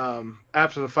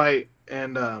after the fight,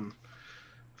 and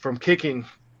from kicking.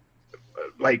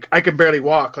 Like, I could barely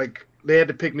walk. Like, they had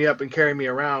to pick me up and carry me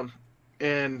around.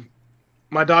 And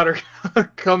my daughter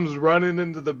comes running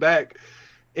into the back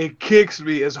and kicks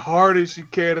me as hard as she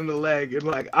can in the leg. And,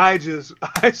 like, I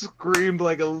screamed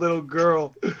like a little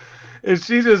girl. And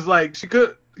she just, like, she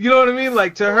could, you know what I mean?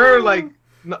 Like, to her,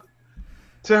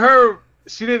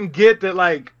 she didn't get that,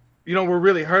 like, you know, we're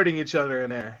really hurting each other in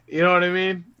there. You know what I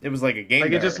mean? It was like a game.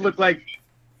 Like, it just looked like,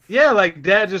 yeah, like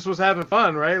Dad just was having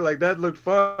fun, right? Like, that looked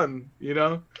fun, you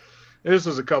know? This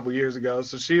was a couple years ago,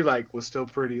 so she, like, was still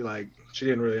pretty, like, she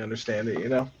didn't really understand it, you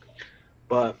know?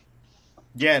 But,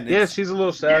 yeah, she's a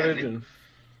little savage. And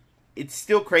it's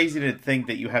still crazy to think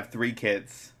that you have 3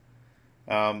 kids.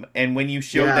 And when you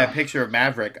showed that picture of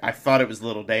Maverick, I thought it was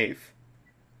little Dave.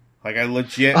 Like, I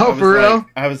legit, for real?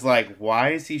 I was like, why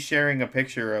is he sharing a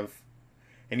picture of,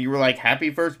 and you were like, happy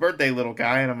first birthday, little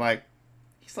guy, and I'm like,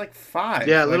 he's like 5.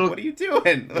 Yeah, like, what are you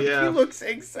doing? Like, he looks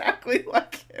exactly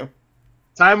like him.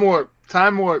 Time warp.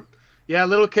 Yeah,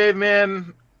 little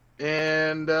caveman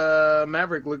and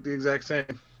Maverick look the exact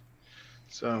same.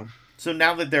 So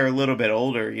now that they're a little bit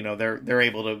older, you know, they're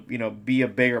able to, you know, be a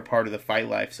bigger part of the fight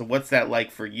life. So what's that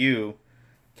like for you?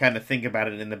 Kind of think about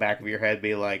it in the back of your head,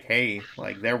 be like, hey,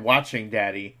 like, they're watching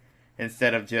Daddy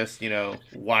instead of just, you know,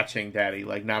 watching Daddy,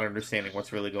 like, not understanding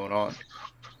what's really going on.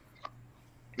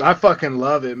 I fucking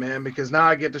love it, man, because now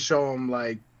I get to show them,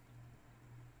 like,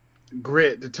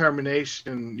 grit,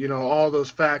 determination, you know, all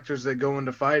those factors that go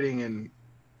into fighting, and,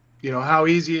 you know, how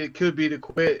easy it could be to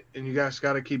quit, and you guys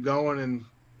got to keep going and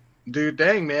do your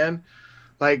thing, man.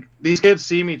 Like, these kids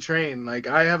see me train. Like,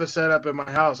 I have a setup in my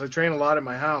house. I train a lot in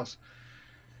my house.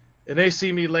 And they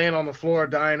see me laying on the floor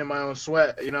dying in my own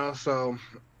sweat, you know, so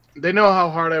they know how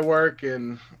hard I work,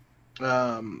 and,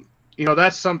 you know,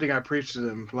 that's something I preach to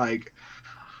them. Like,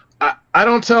 I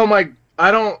don't tell my,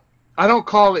 I don't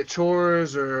call it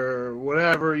chores or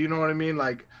whatever, you know what I mean?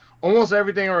 Like, almost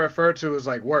everything I refer to is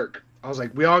like work. I was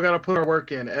like, we all got to put our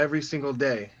work in every single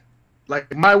day.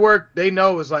 Like, my work, they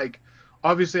know, is like,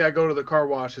 obviously I go to the car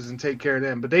washes and take care of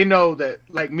them, but they know that,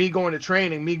 like, me going to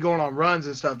training, me going on runs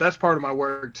and stuff, that's part of my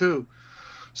work too.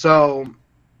 So,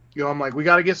 you know, I'm like, we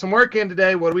got to get some work in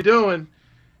today. What are we doing?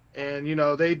 And, you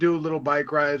know, they do little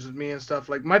bike rides with me and stuff.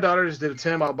 Like, my daughter just did a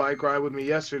 10-mile bike ride with me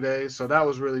yesterday, so that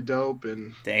was really dope.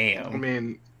 And damn, I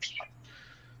mean,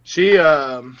 she's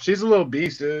a little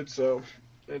beast, dude. So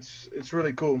it's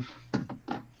really cool.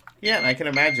 Yeah, and I can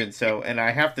imagine. So, and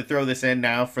I have to throw this in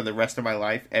now for the rest of my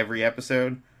life, every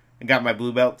episode. I got my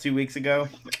blue belt 2 weeks ago.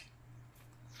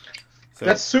 So,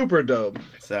 that's super dope.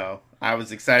 So I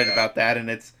was excited about that, and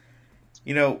it's,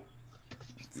 you know,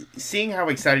 seeing how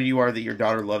excited you are that your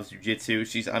daughter loves jiu-jitsu,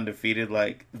 she's undefeated,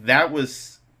 like, that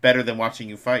was better than watching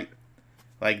you fight.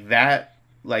 Like, that,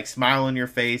 like, smile on your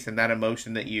face and that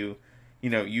emotion that you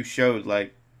know, you showed,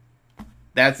 like,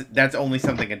 that's only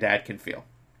something a dad can feel.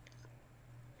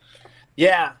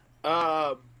 Yeah.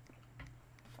 That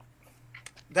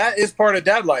is part of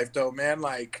dad life, though, man.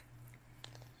 Like,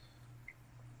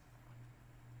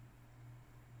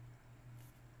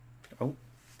 oh,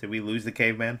 did we lose the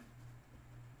caveman?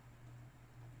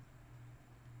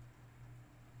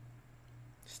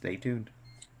 Stay tuned.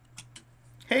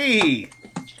 Hey!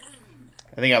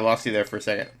 I think I lost you there for a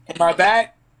second. Am I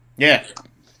back? Yeah.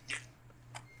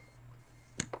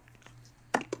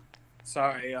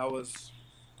 Sorry, I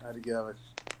had to get out of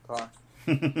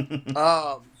the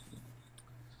car.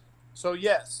 So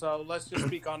yes, so let's just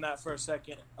speak on that for a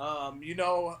second. You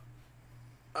know,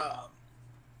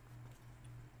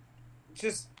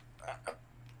 just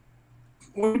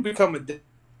when we become addicted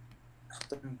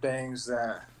to things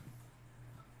that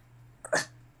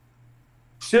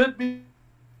should be.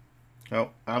 Oh,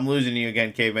 I'm losing you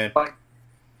again, Caveman.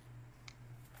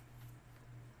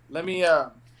 Let me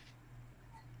go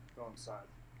inside.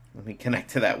 Let me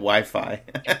connect to that Wi-Fi.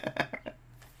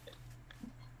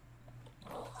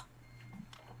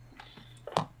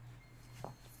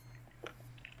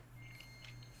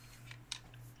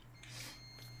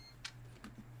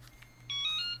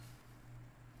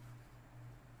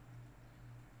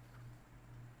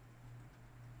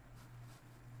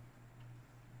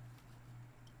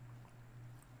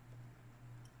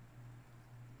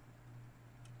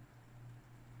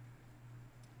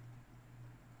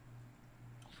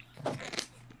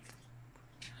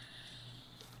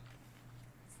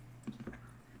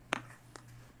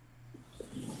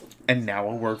 And now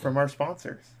a word from our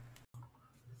sponsors.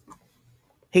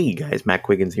 Hey you guys, Matt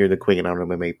Quiggins here, the Quiggin Out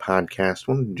MMA Podcast.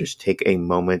 I wanted to just take a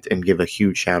moment and give a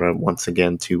huge shout out once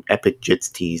again to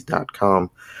epicjitstees.com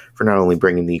for not only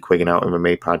bringing the Quiggin Out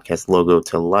MMA Podcast logo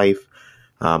to life,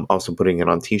 also putting it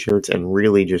on t-shirts and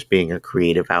really just being a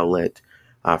creative outlet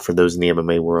for those in the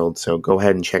MMA world. So go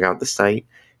ahead and check out the site.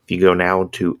 If you go now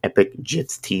to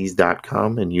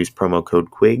epicjitstees.com and use promo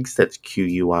code QUIGS, that's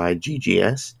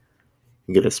QUIGGS,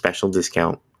 you get a special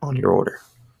discount on your order.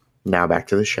 Now back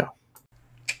to the show.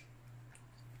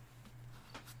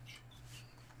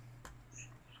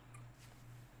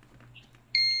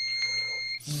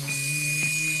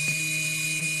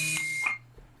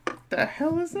 The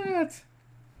hell is that?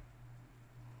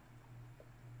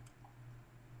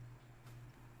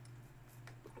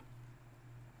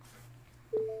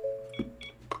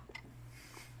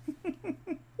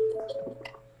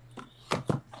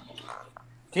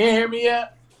 Can you hear me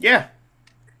yet? Yeah,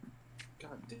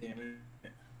 God damn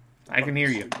it. I can hear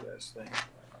you. Stupid ass thing.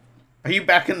 Are you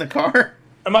back in the car?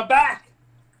 Am I back?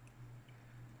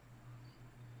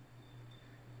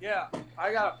 Yeah,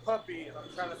 I got a puppy and I'm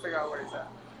trying to figure out where he's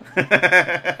at.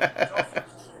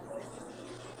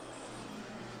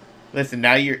 Listen,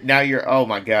 now you're oh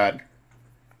my god.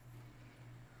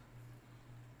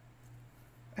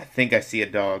 I think I see a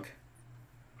dog.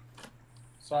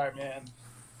 Sorry, man.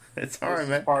 It's alright, This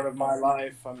man. is part of my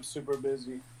life. I'm super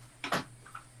busy.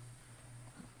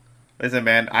 Listen,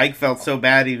 man, Ike felt so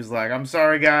bad. He was like, I'm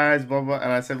sorry, guys, blah, blah.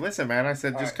 And I said, listen, man. I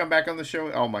said, just come back on the show.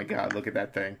 Oh, my God. Look at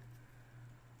that thing.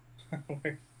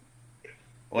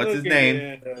 What's his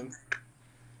name?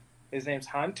 His name's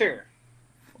Hunter.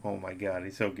 Oh, my God.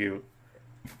 He's so cute.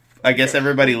 I guess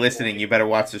everybody listening, you better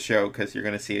watch the show because you're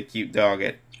going to see a cute dog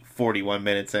at 41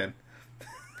 minutes in.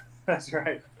 That's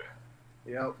right.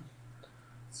 Yep.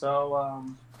 So,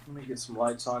 let me get some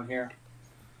lights on here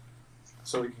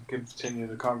so we can continue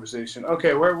the conversation.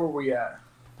 Okay, where were we at?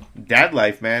 Dad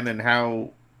life, man, and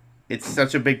how it's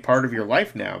such a big part of your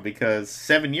life now because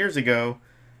 7 years ago,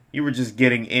 you were just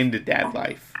getting into dad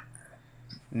life.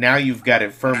 Now you've got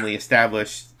it firmly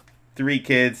established, 3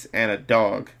 kids and a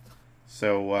dog.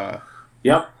 So,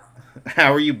 Yep.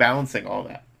 how are you balancing all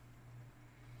that?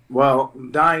 Well,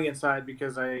 I'm dying inside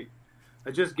because I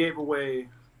just gave away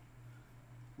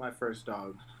my first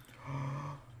dog.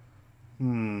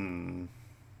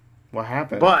 What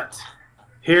happened? But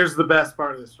here's the best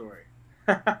part of the story.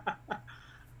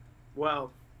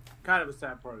 Well, kind of a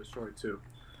sad part of the story, too.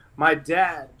 My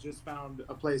dad just found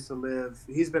a place to live.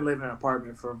 He's been living in an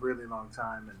apartment for a really long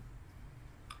time. And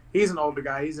he's an older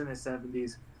guy. He's in his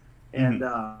 70s. And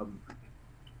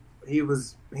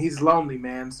he's lonely,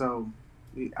 man. So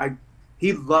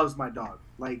he loves my dog.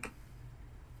 Like,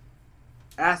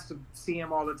 asks to see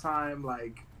him all the time.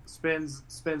 Like, spends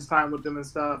time with him and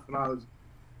stuff. And I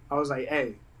was like,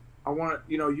 hey, I want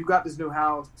to, you got this new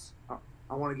house.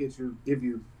 I want to give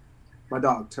you my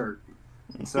dog, Turk.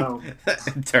 So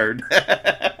Turd.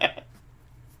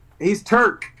 He's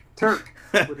Turk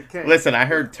with a K. Listen, I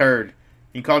heard turd.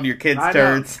 You called your kids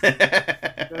turds.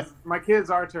 My kids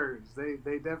are turds. They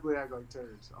definitely act like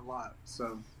turds a lot.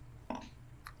 So,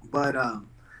 but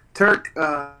Turk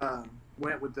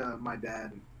went with my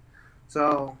dad.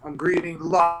 So I'm grieving the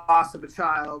loss of a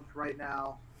child right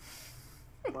now.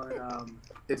 But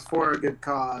it's for a good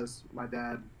cause. My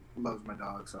dad loves my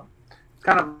dog, so it's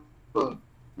kind of a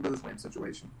lose-win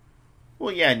situation.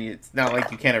 Well, yeah, and it's not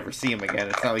like you can't ever see him again.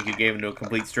 It's not like you gave him to a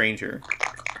complete stranger.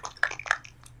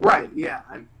 Right? Yeah,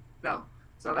 I know.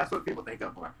 So that's what people think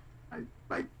of when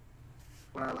I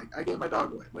gave my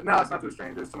dog away. But no, it's not to a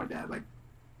stranger. It's to my dad. Like,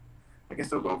 I can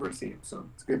still go over and see him. So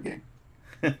it's a good game.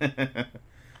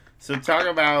 So talk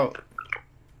about,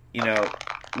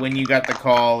 when you got the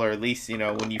call, or at least,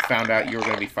 when you found out you were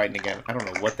going to be fighting again. I don't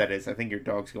know what that is. I think your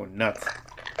dog's going nuts.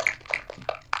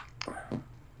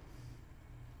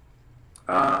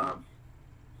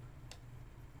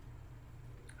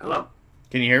 Hello?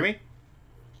 Can you hear me?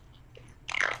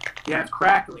 Yeah, it's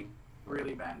crackling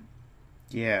really bad.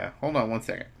 Yeah. Hold on one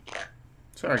second.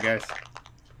 Sorry, guys.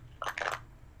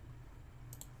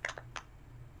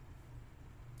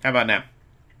 How about now?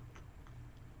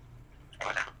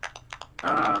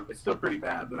 It's still pretty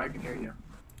bad, but I can hear you.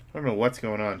 I don't know what's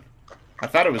going on. I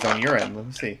thought it was on your end. Let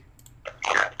me see.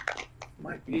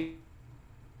 Might be,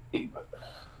 but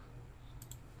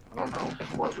I don't know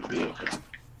what would be.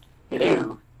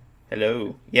 Hello.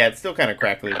 Hello. Yeah, it's still kind of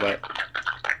crackly, but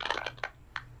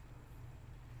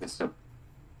It's still.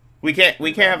 we can't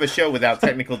have a show without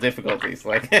technical difficulties.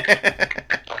 Like,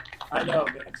 I know,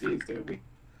 man. Jeez, dude.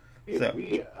 We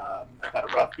had a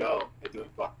rough go at doing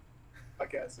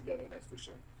podcasts together. That's for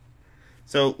sure.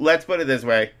 So let's put it this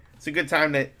way. It's a good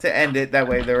time to end it. That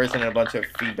way there isn't a bunch of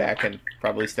feedback and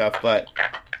probably stuff. But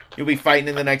you'll be fighting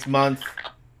in the next month.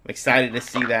 I'm excited to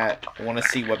see that. I want to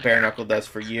see what bare knuckle does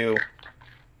for you.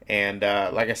 And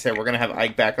like I said, we're going to have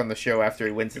Ike back on the show after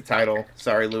he wins the title.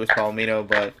 Sorry, Luis Palamino,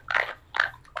 but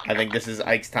I think this is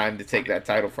Ike's time to take that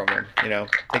title from him. You know,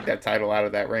 take that title out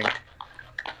of that ring.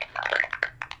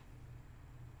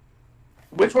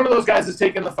 Which one of those guys is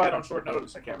taking the fight on short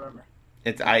notice? I can't remember.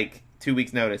 It's Ike. 2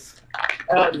 weeks notice.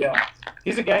 Yeah.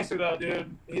 He's a gangster, though,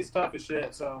 dude. He's tough as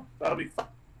shit, so that'll be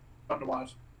fun to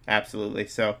watch. Absolutely.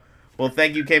 So, well,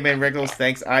 thank you, Caveman Rickels.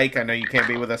 Thanks, Ike. I know you can't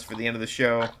be with us for the end of the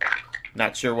show.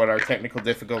 Not sure what our technical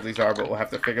difficulties are, but we'll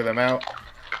have to figure them out.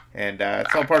 And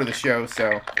it's all part of the show,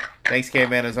 so thanks,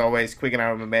 Caveman, as always. Quiggin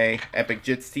Out MMA, Epic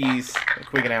Jits Tees,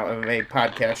 Quiggin Out MMA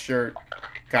Podcast shirt,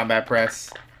 Combat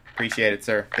Press. Appreciate it,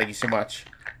 sir. Thank you so much.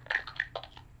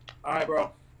 All right,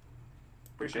 bro.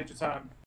 Appreciate your time.